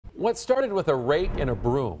What started with a rake and a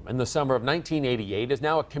broom in the summer of 1988 is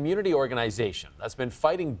now a community organization that's been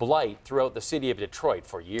fighting blight throughout the city of Detroit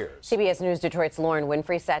for years. CBS News Detroit's Lauren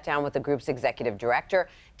Winfrey sat down with the group's executive director,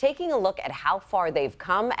 taking a look at how far they've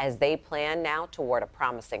come as they plan now toward a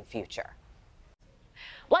promising future.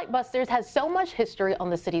 Blightbusters has so much history on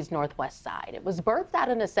the city's northwest side. It was birthed out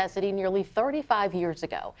of necessity nearly 35 years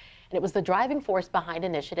ago, and it was the driving force behind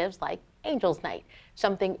initiatives like Angels Night,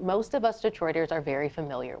 something most of us Detroiters are very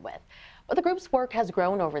familiar with. But the group's work has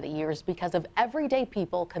grown over the years because of everyday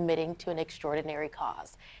people committing to an extraordinary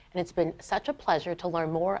cause. And it's been such a pleasure to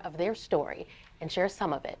learn more of their story and share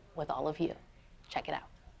some of it with all of you. Check it out.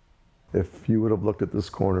 If you would have looked at this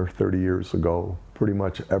corner 30 years ago, pretty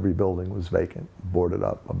much every building was vacant, boarded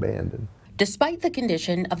up, abandoned. Despite the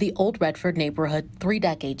condition of the old Redford neighborhood 3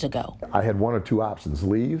 decades ago, I had one or two options: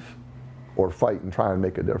 leave or fight and try and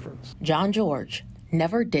make a difference. John George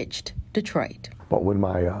never ditched Detroit. But when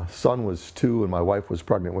my son was 2 and my wife was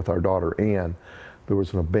pregnant with our daughter Ann, there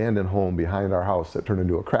was an abandoned home behind our house that turned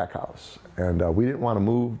into a crack house. And we didn't want to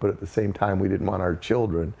move, but at the same time, we didn't want our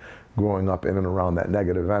children growing up in and around that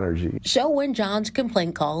negative energy. So when John's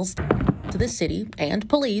complaint calls to the city and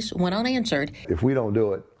police went unanswered, if we don't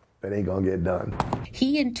do it, it ain't gonna get done.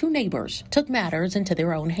 He and 2 neighbors took matters into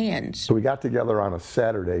their own hands. So we got together on a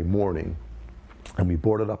Saturday morning and we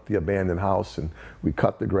boarded up the abandoned house and we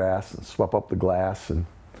cut the grass and swept up the glass and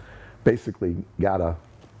basically got a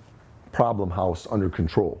problem house under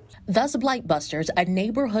control. Thus, Blightbusters, a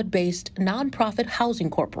neighborhood-based nonprofit housing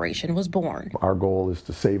corporation, was born. Our goal is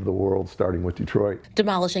to save the world, starting with Detroit.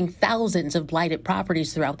 Demolishing thousands of blighted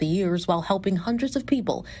properties throughout the years while helping hundreds of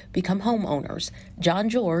people become homeowners. John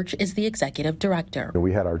George is the executive director.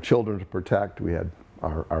 We had our children to protect, we had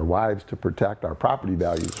our wives to protect, our property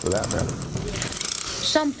values for that matter.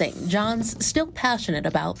 Something John's still passionate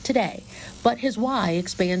about today, but his why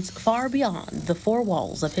expands far beyond the 4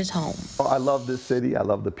 walls of his home. I love this city. I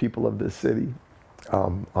love the people of this city.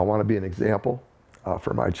 I want to be an example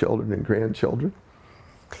for my children and grandchildren.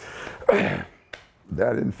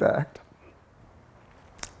 That, in fact,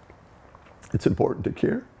 it's important to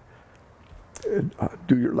care and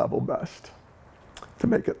do your level best to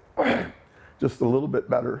make it just a little bit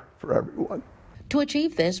better for everyone. To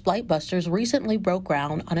achieve this, Blightbusters recently broke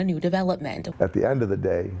ground on a new development. At the end of the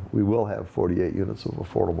day, we will have 48 units of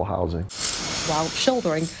affordable housing, while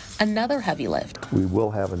shouldering another heavy lift. We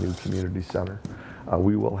will have a new community center.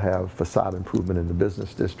 We will have facade improvement in the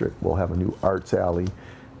business district. We'll have a new arts alley,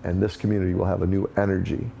 and this community will have a new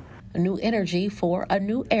energy. A new energy for a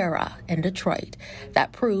new era in Detroit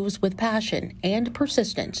that proves with passion and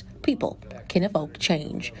persistence, people can evoke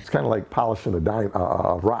change. It's kind of like polishing a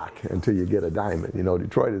rock until you get a diamond. You know,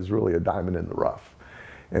 Detroit is really a diamond in the rough.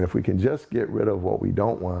 And if we can just get rid of what we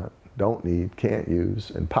don't want, don't need, can't use,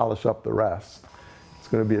 and polish up the rest, it's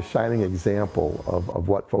going to be a shining example of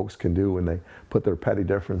what folks can do when they put their petty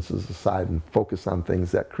differences aside and focus on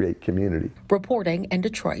things that create community. Reporting in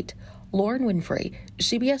Detroit, Lauren Winfrey,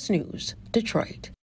 CBS News, Detroit.